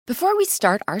Before we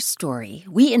start our story,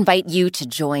 we invite you to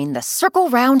join the Circle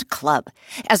Round Club.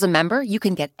 As a member, you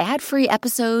can get ad-free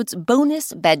episodes,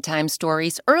 bonus bedtime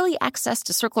stories, early access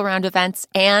to Circle Round events,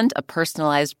 and a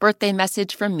personalized birthday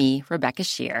message from me, Rebecca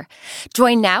Shear.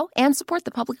 Join now and support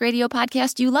the public radio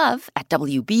podcast you love at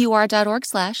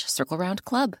wbur.org/Circle Round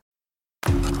Club.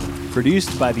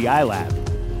 Produced by the iLab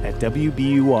at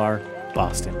WBUR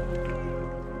Boston.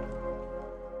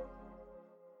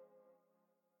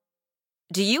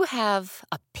 Do you have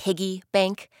a piggy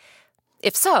bank?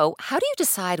 If so, how do you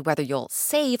decide whether you'll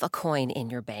save a coin in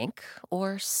your bank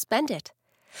or spend it?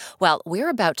 Well, we're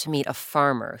about to meet a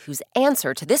farmer whose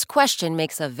answer to this question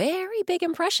makes a very big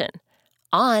impression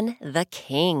on the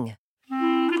king.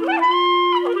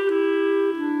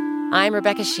 I'm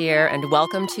Rebecca Shear, and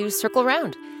welcome to Circle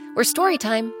Round, where story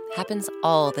time happens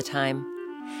all the time.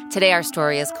 Today our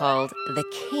story is called The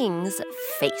King's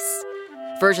Face.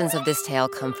 Versions of this tale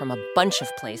come from a bunch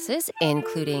of places,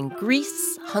 including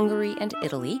Greece, Hungary, and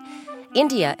Italy,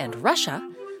 India and Russia,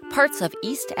 parts of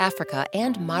East Africa,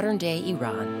 and modern-day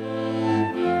Iran.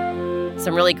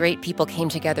 Some really great people came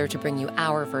together to bring you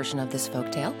our version of this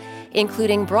folktale,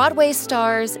 including Broadway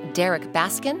stars Derrick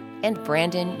Baskin and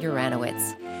Brandon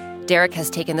Uranowitz. Derrick has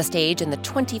taken the stage in the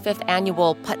 25th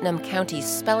annual Putnam County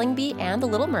Spelling Bee and The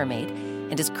Little Mermaid,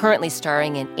 and is currently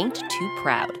starring in Ain't Too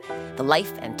Proud, The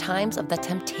Life and Times of the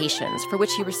Temptations, for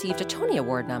which he received a Tony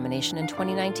Award nomination in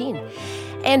 2019.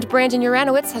 And Brandon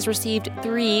Uranowitz has received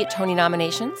 3 Tony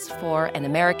nominations for An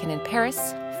American in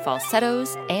Paris,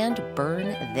 Falsettos, and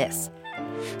Burn This.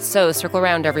 So circle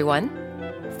around, everyone,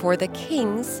 for The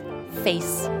King's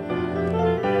Face.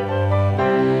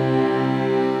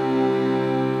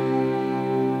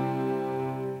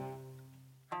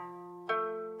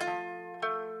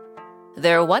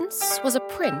 There once was a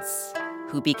prince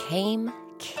who became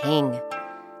king.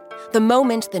 The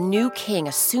moment the new king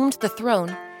assumed the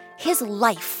throne, his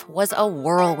life was a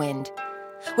whirlwind.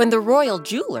 When the royal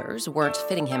jewelers weren't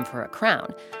fitting him for a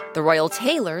crown, the royal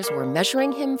tailors were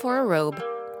measuring him for a robe.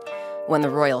 When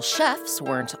the royal chefs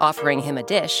weren't offering him a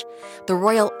dish, the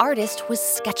royal artist was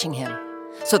sketching him,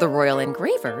 so the royal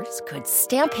engravers could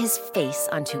stamp his face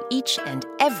onto each and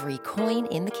every coin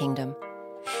in the kingdom.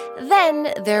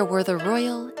 Then there were the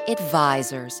royal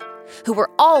advisors, who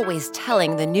were always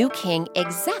telling the new king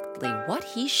exactly what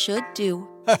he should do.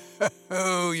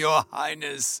 Oh, Your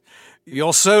Highness,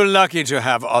 you're so lucky to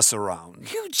have us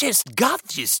around. You just got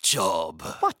this job.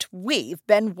 But we've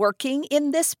been working in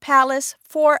this palace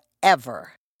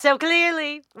forever. So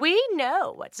clearly, we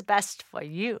know what's best for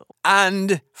you.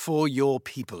 And for your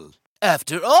people.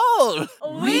 After all,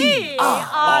 We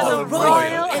are the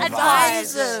royal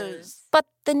advisors. But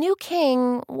the new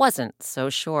king wasn't so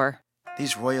sure.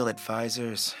 These royal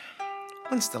advisors,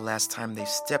 when's the last time they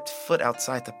stepped foot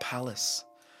outside the palace?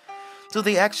 Do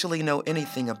they actually know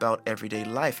anything about everyday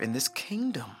life in this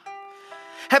kingdom?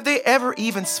 Have they ever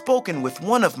even spoken with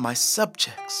one of my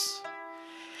subjects?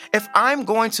 If I'm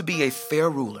going to be a fair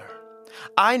ruler,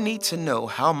 I need to know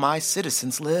how my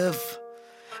citizens live,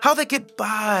 how they get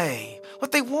by,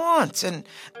 what they want, and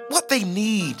what they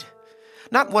need.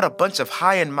 Not what a bunch of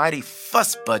high and mighty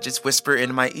fuss budgets whisper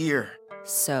in my ear.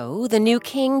 So the new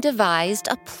king devised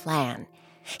a plan.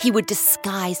 He would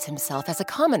disguise himself as a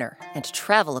commoner and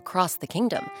travel across the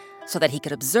kingdom so that he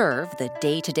could observe the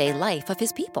day-to-day life of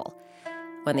his people.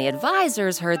 When the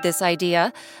advisors heard this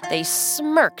idea, they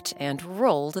smirked and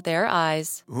rolled their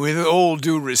eyes. With all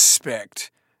due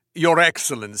respect, Your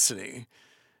Excellency,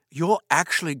 you're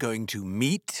actually going to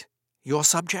meet your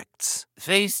subjects?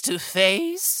 face to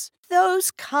face?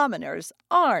 Those commoners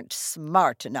aren't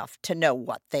smart enough to know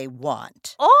what they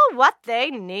want. Or what they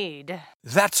need.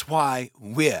 That's why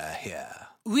we're here.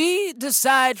 We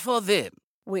decide for them.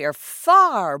 We're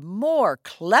far more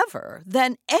clever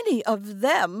than any of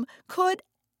them could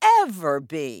ever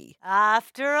be.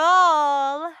 After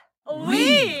all,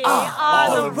 we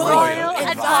are the royal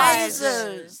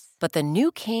advisors. But the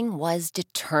new king was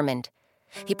determined.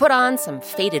 He put on some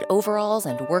faded overalls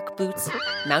and work boots,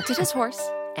 mounted his horse,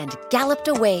 and galloped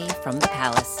away from the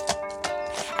palace.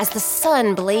 As the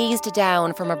sun blazed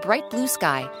down from a bright blue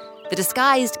sky, the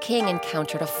disguised king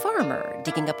encountered a farmer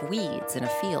digging up weeds in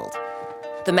a field.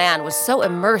 The man was so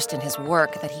immersed in his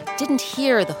work that he didn't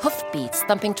hear the hoofbeats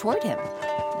thumping toward him,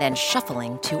 then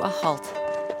shuffling to a halt.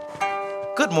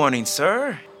 Good morning,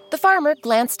 sir. The farmer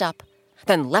glanced up,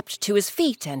 then leapt to his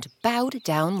feet and bowed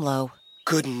down low.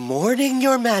 Good morning,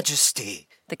 Your Majesty.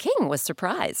 The king was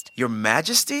surprised. Your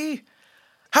Majesty?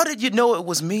 How did you know it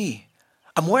was me?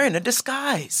 I'm wearing a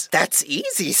disguise. That's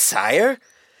easy, sire.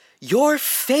 Your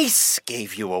face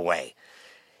gave you away.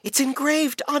 It's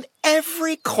engraved on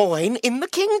every coin in the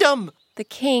kingdom. The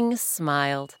king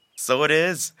smiled. So it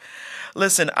is.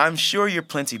 Listen, I'm sure you're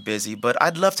plenty busy, but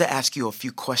I'd love to ask you a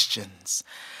few questions.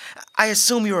 I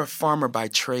assume you're a farmer by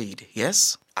trade,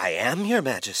 yes? I am, Your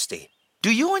Majesty.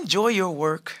 Do you enjoy your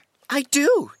work? I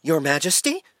do, Your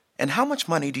Majesty. And how much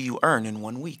money do you earn in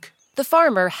 1 week? The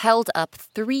farmer held up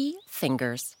 3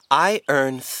 fingers. I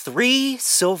earn 3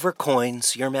 silver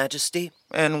coins, Your Majesty.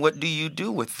 And what do you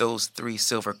do with those 3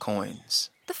 silver coins?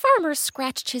 The farmer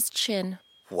scratched his chin.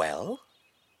 Well,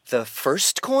 the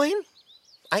first coin,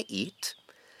 I eat.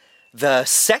 The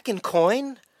second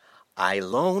coin, I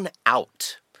loan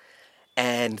out.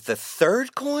 And the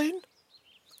third coin,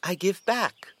 I give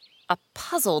back. A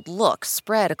puzzled look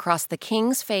spread across the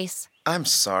king's face. I'm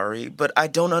sorry, but I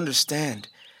don't understand.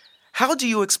 How do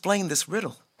you explain this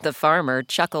riddle? The farmer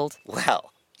chuckled.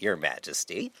 Well, Your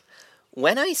Majesty,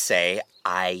 when I say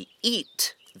I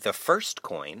eat the first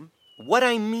coin, what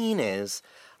I mean is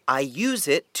I use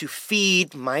it to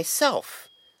feed myself,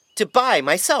 to buy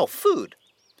myself food.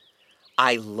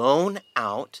 I loan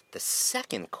out the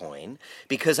second coin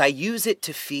because I use it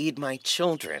to feed my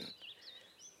children.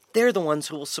 They're the ones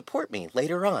who will support me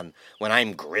later on when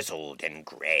I'm grizzled and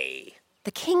gray.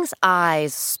 The king's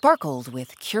eyes sparkled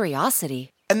with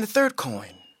curiosity. And the third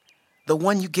coin, the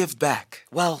one you give back?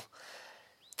 Well,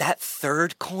 that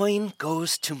third coin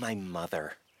goes to my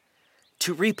mother,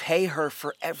 to repay her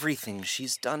for everything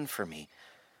she's done for me.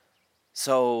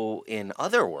 So, in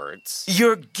other words...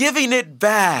 You're giving it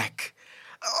back!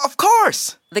 Of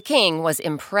course! The king was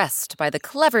impressed by the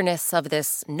cleverness of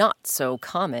this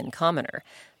not-so-common commoner.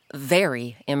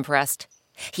 Very impressed.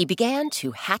 He began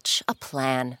to hatch a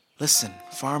plan. Listen,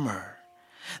 farmer,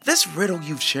 this riddle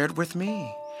you've shared with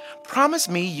me, promise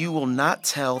me you will not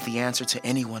tell the answer to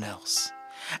anyone else.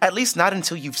 At least not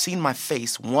until you've seen my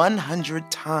face 100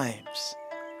 times.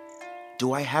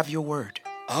 Do I have your word?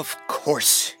 Of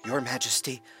course, Your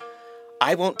Majesty.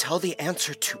 I won't tell the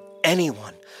answer to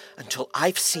anyone until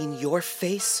I've seen your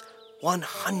face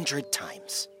 100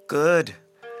 times. Good.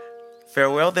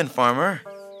 Farewell then, farmer.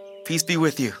 Peace be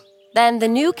with you. Then the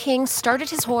new king started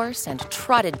his horse and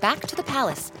trotted back to the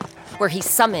palace, where he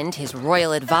summoned his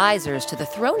royal advisors to the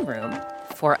throne room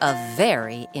for a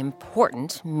very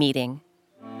important meeting.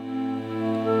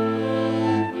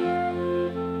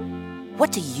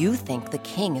 What do you think the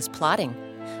king is plotting?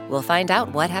 We'll find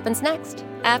out what happens next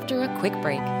after a quick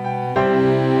break.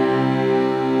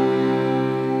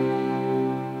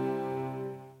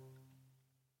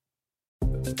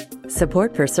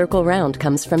 Support for Circle Round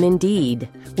comes from Indeed.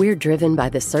 We're driven by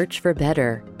the search for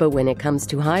better, but when it comes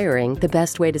to hiring, the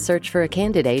best way to search for a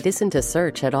candidate isn't to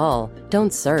search at all.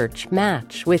 Don't search,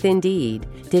 match with Indeed.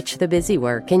 Ditch the busy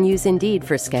work and use Indeed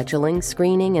for scheduling,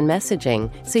 screening, and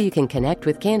messaging so you can connect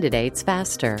with candidates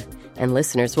faster. And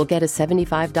listeners will get a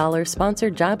 $75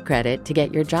 sponsored job credit to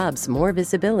get your jobs more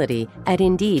visibility at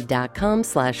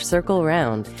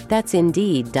Indeed.com/CircleRound. That's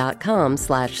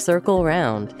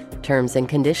Indeed.com/CircleRound. Terms and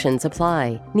conditions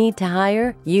apply. Need to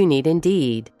hire? You need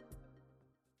Indeed.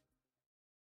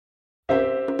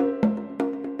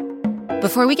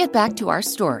 Before we get back to our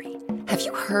story, have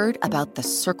you heard about the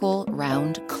Circle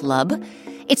Round Club?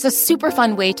 It's a super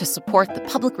fun way to support the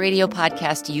public radio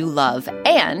podcast you love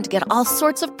and get all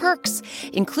sorts of perks,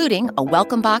 including a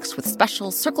welcome box with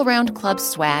special Circle Round Club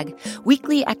swag,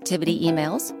 weekly activity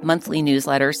emails, monthly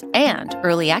newsletters, and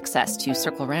early access to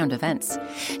Circle Round events.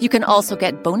 You can also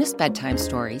get bonus bedtime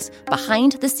stories,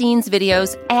 behind-the-scenes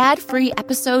videos, ad-free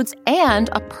episodes, and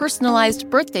a personalized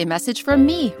birthday message from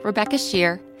me, Rebecca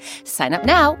Shear. Sign up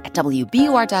now at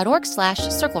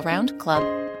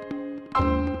wbur.org/circleroundclub.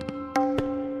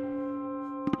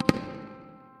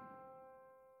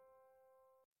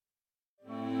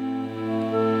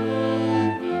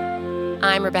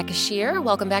 I'm Rebecca Shear.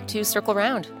 Welcome back to Circle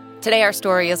Round. Today our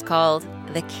story is called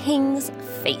The King's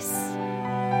Face.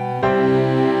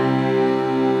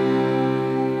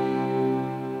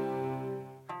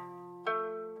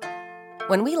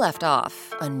 When we left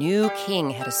off, a new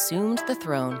king had assumed the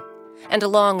throne, and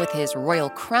along with his royal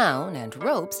crown and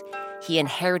robes, he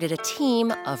inherited a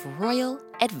team of royal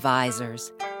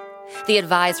advisors. The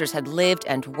advisors had lived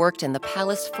and worked in the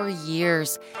palace for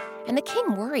years, and the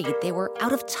king worried they were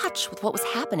out of touch with what was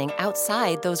happening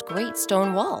outside those great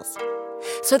stone walls.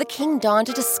 So the king donned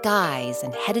a disguise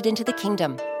and headed into the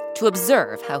kingdom to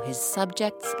observe how his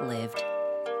subjects lived.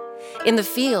 In the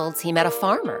fields, he met a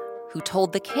farmer who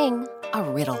told the king a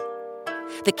riddle.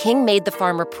 The king made the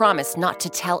farmer promise not to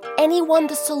tell anyone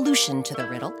the solution to the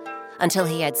riddle until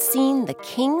he had seen the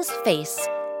king's face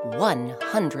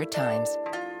 100 times.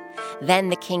 Then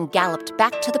the king galloped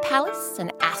back to the palace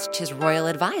and asked his royal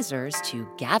advisors to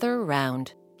gather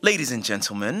round. Ladies and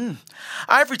gentlemen,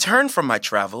 I've returned from my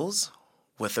travels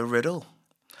with a riddle.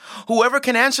 Whoever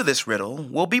can answer this riddle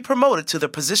will be promoted to the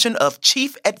position of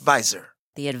chief advisor.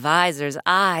 The advisor's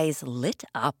eyes lit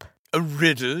up. A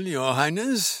riddle, Your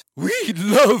Highness? We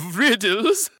love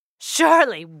riddles.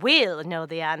 Surely we'll know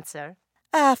the answer.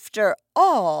 After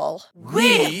all,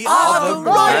 We are the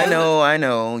royal. I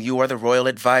know, you are the royal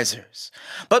advisors.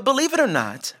 But believe it or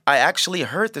not, I actually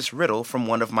heard this riddle from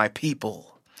one of my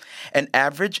people. An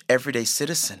average, everyday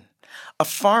citizen. A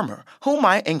farmer whom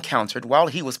I encountered while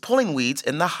he was pulling weeds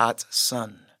in the hot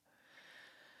sun.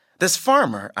 This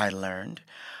farmer, I learned,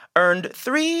 earned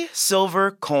 3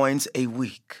 silver coins a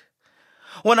week.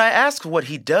 When I asked what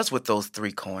he does with those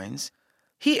 3 coins,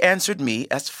 he answered me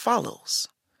as follows.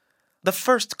 The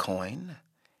first coin,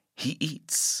 he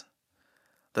eats.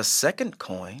 The second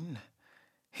coin,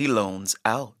 he loans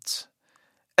out.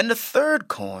 And the third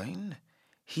coin,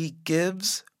 he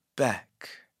gives back.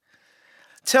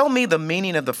 Tell me the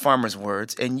meaning of the farmer's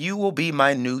words, and you will be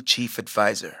my new chief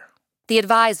advisor. The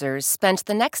advisors spent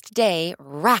the next day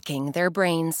racking their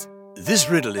brains. This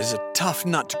riddle is a tough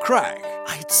nut to crack.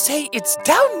 I'd say it's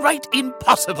downright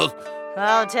impossible.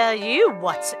 I'll tell you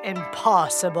what's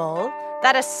impossible.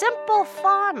 That a simple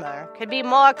farmer could be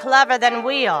more clever than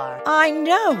we are. I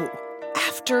know.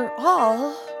 After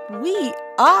all, we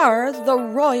are the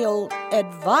royal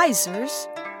advisors,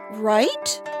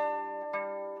 right?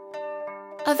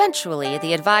 Eventually,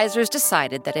 the advisors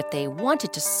decided that if they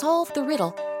wanted to solve the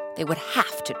riddle, they would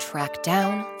have to track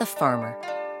down the farmer.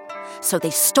 So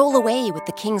they stole away with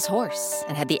the king's horse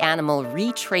and had the animal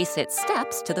retrace its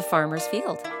steps to the farmer's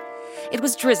field. It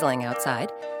was drizzling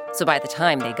outside, so by the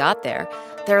time they got there,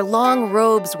 their long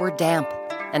robes were damp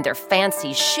and their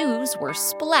fancy shoes were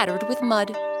splattered with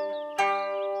mud.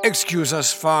 Excuse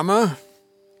us, farmer.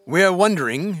 We're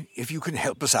wondering if you can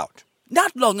help us out.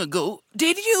 Not long ago,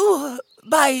 did you,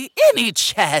 by any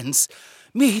chance,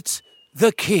 meet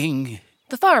the king?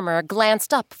 The farmer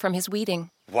glanced up from his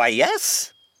weeding. Why,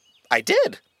 yes, I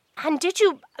did. And did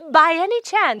you, by any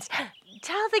chance,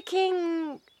 tell the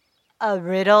king a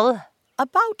riddle?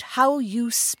 About how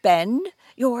you spend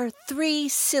your 3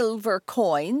 silver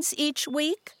coins each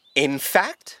week? In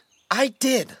fact, I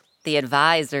did. The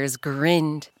advisors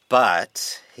grinned.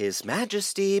 But His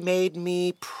Majesty made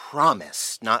me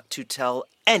promise not to tell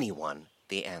anyone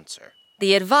the answer.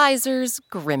 The advisors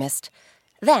grimaced.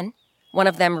 Then one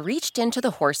of them reached into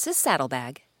the horse's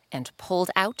saddlebag and pulled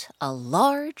out a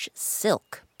large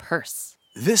silk purse.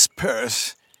 This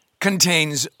purse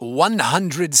contains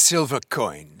 100 silver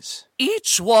coins.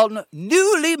 Each one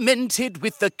newly minted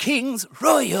with the king's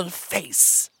royal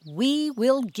face. We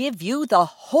will give you the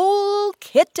whole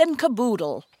kit and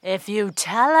caboodle. If you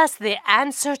tell us the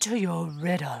answer to your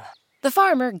riddle. The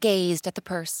farmer gazed at the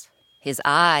purse. His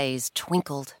eyes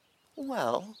twinkled.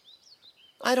 Well,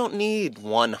 I don't need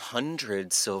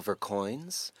 100 silver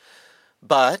coins,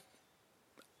 but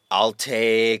I'll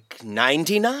take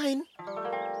 99.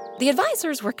 The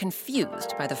advisors were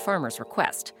confused by the farmer's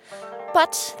request,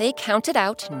 but they counted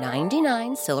out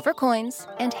 99 silver coins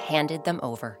and handed them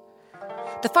over.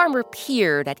 The farmer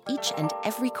peered at each and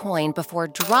every coin before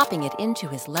dropping it into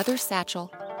his leather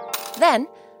satchel. Then,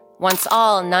 once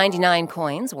all 99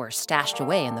 coins were stashed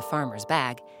away in the farmer's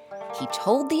bag, he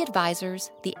told the advisors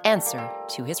the answer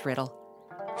to his riddle.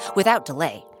 Without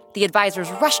delay, the advisors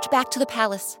rushed back to the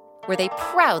palace, where they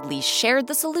proudly shared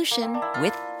the solution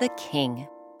with the king.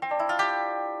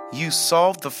 You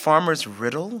solved the farmer's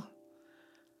riddle?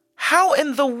 How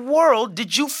in the world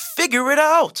did you figure it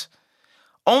out?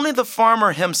 Only the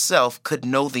farmer himself could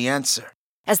know the answer.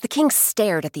 As the king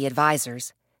stared at the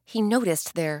advisors, he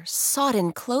noticed their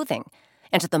sodden clothing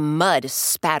and the mud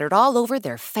spattered all over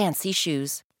their fancy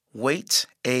shoes. Wait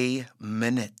a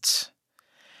minute.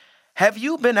 Have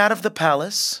you been out of the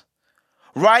palace?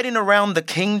 Riding around the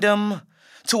kingdom?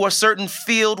 To a certain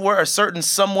field where a certain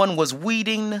someone was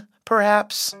weeding,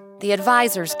 perhaps? The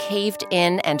advisors caved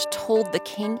in and told the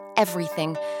king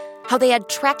everything, how they had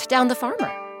tracked down the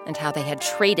farmer and how they had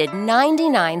traded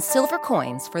 99 silver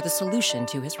coins for the solution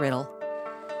to his riddle.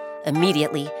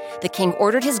 Immediately, the king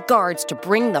ordered his guards to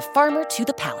bring the farmer to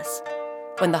the palace.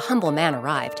 When the humble man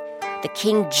arrived, the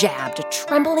king jabbed a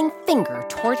trembling finger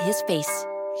toward his face.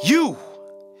 You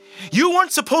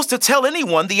weren't supposed to tell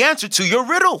anyone the answer to your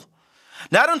riddle.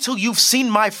 Not until you've seen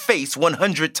my face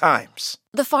 100 times.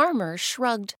 The farmer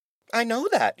shrugged. I know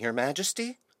that, Your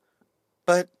Majesty.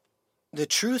 But the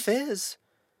truth is,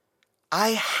 I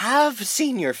have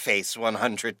seen your face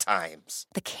 100 times.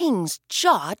 The king's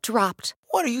jaw dropped.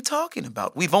 What are you talking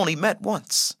about? We've only met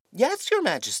once. Yes, Your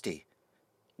Majesty.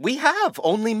 We have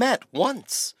only met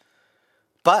once.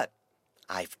 But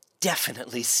I've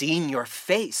definitely seen your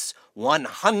face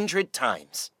 100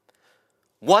 times.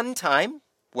 One time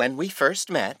when we first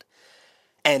met,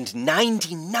 and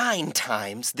 99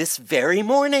 times this very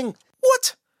morning.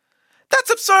 What? That's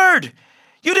absurd!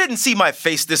 You didn't see my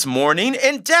face this morning,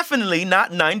 and definitely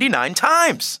not 99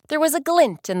 times. There was a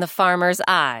glint in the farmer's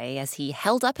eye as he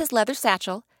held up his leather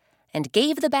satchel and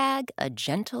gave the bag a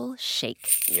gentle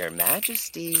shake. Your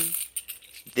Majesty,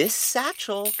 this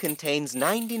satchel contains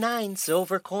 99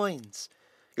 silver coins.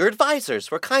 Your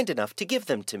advisors were kind enough to give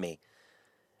them to me.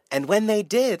 And when they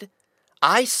did,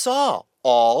 I saw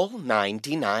all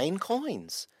 99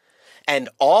 coins. And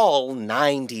all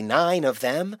 99 of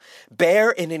them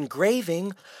bear an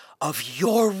engraving of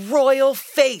your royal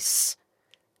face.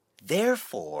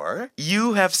 Therefore,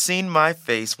 you have seen my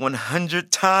face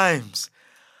 100 times.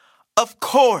 Of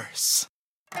course.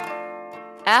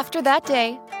 After that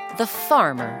day, the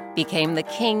farmer became the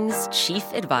king's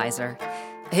chief advisor.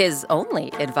 His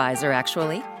only advisor,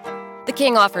 actually. The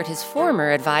king offered his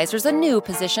former advisors a new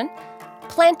position,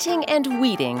 planting and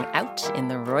weeding out in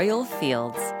the royal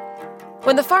fields.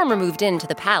 When the farmer moved into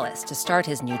the palace to start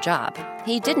his new job,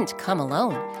 he didn't come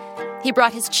alone. He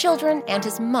brought his children and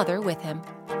his mother with him.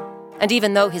 And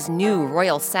even though his new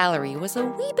royal salary was a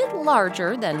wee bit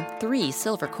larger than 3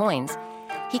 silver coins,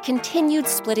 he continued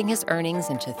splitting his earnings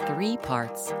into 3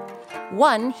 parts.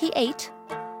 1 he ate,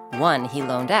 1 he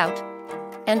loaned out,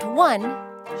 and 1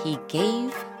 he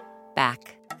gave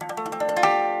back.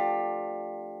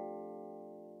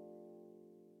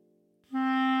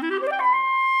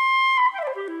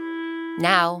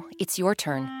 Now it's your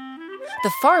turn.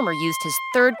 The farmer used his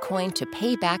 3rd coin to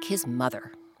pay back his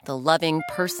mother, the loving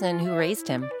person who raised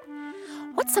him.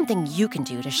 What's something you can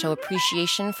do to show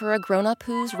appreciation for a grown-up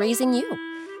who's raising you?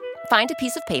 Find a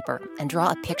piece of paper and draw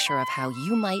a picture of how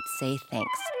you might say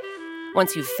thanks.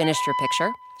 Once you've finished your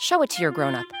picture, show it to your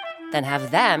grown-up. Then have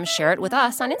them share it with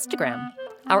us on Instagram.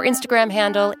 Our Instagram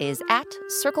handle is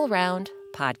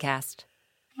 @CircleRoundPodcast.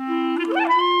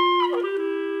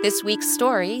 This week's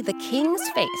story, The King's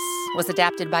Face, was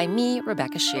adapted by me,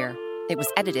 Rebecca Shear. It was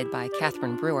edited by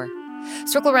Catherine Brewer.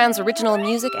 Circle Round's original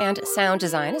music and sound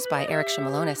design is by Eric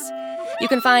Shimalonis. You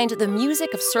can find the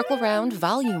music of Circle Round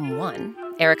Volume 1,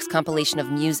 Eric's compilation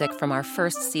of music from our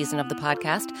first season of the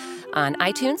podcast, on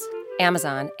iTunes,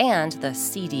 Amazon, and the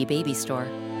CD Baby Store.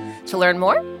 To learn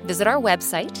more, visit our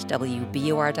website,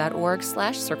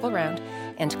 wbur.org/circleround,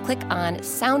 and click on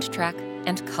Soundtrack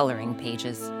and Coloring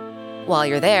pages. While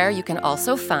you're there, you can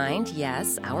also find,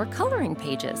 yes, our coloring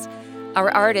pages.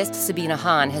 Our artist, Sabina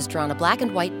Hahn, has drawn a black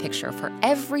and white picture for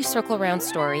every Circle Round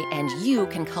story, and you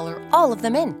can color all of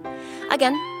them in.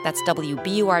 Again, that's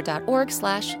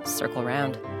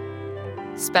wbur.org/circleround.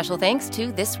 Special thanks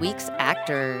to this week's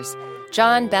actors: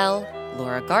 John Bell,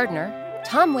 Laura Gardner,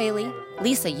 Tom Whaley,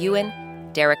 Lisa Ewan,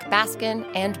 Derrick Baskin,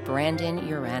 and Brandon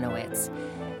Uranowitz.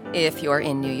 If you're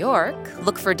in New York,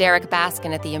 look for Derrick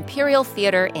Baskin at the Imperial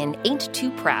Theater in Ain't Too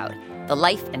Proud, The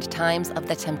Life and Times of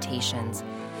the Temptations.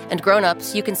 And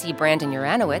grown-ups, you can see Brandon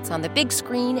Uranowitz on the big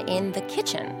screen in The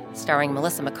Kitchen, starring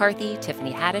Melissa McCarthy,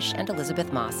 Tiffany Haddish, and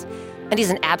Elizabeth Moss. And he's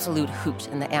an absolute hoot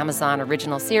in the Amazon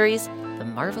original series, The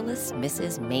Marvelous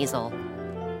Mrs. Maisel.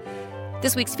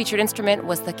 This week's featured instrument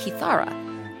was the kithara.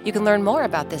 You can learn more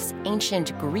about this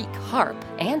ancient Greek harp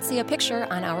and see a picture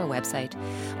on our website.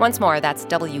 Once more, that's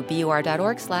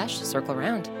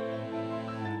wbur.org/circleround.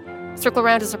 Circle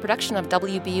Round is a production of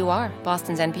WBUR,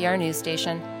 Boston's NPR news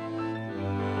station.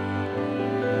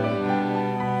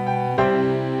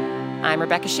 I'm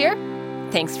Rebecca Shear.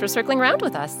 Thanks for circling round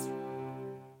with us.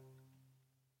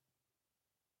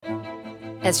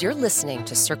 As you're listening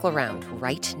to Circle Round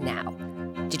right now,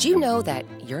 did you know that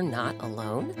you're not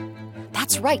alone?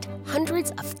 That's right,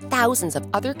 hundreds of thousands of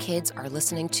other kids are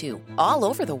listening too, all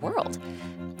over the world.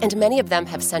 And many of them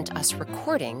have sent us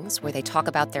recordings where they talk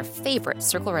about their favorite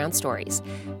Circle Round stories.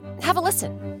 Have a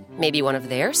listen. Maybe one of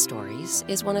their stories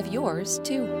is one of yours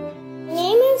too. My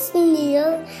name is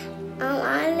Neil.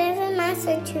 I live in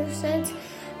Massachusetts.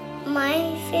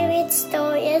 My favorite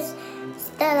story is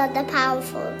Stella the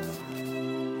Powerful.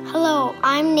 Hello,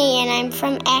 I'm Nate, and I'm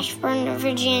from Ashburn,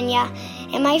 Virginia.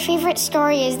 And my favorite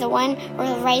story is the one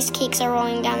where the rice cakes are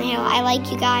rolling down the hill. I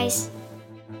like you guys.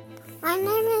 My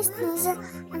name is Lisa,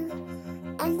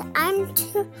 and I'm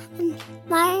 2. And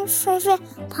my favorite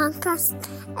podcast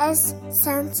is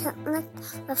Santa with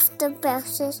the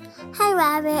Bells. Hi,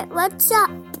 Rabbit. What's up?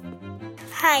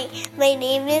 Hi, my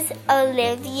name is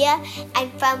Olivia.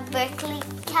 I'm from Berkeley,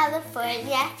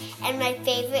 California, and my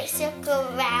favorite circle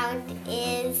round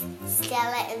is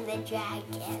Stella and the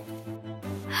Dragon.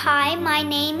 Hi, my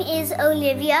name is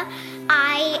Olivia.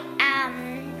 I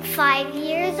am 5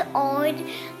 years old.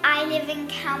 I live in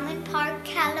Calman Park,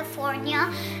 California.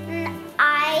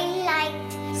 I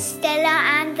liked Stella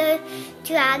and the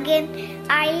Dragon.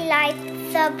 I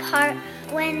liked the part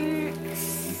when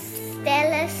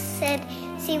Stella said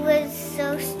she was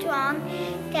so strong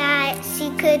that she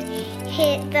could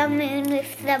hit the moon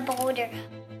with the boulder.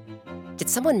 Did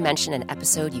someone mention an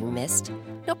episode you missed?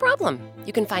 No problem.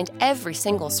 You can find every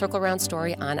single Circle Round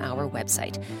story on our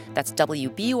website. That's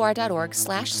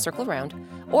wbur.org/circleround,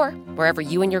 or wherever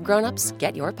you and your grown-ups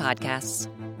get your podcasts.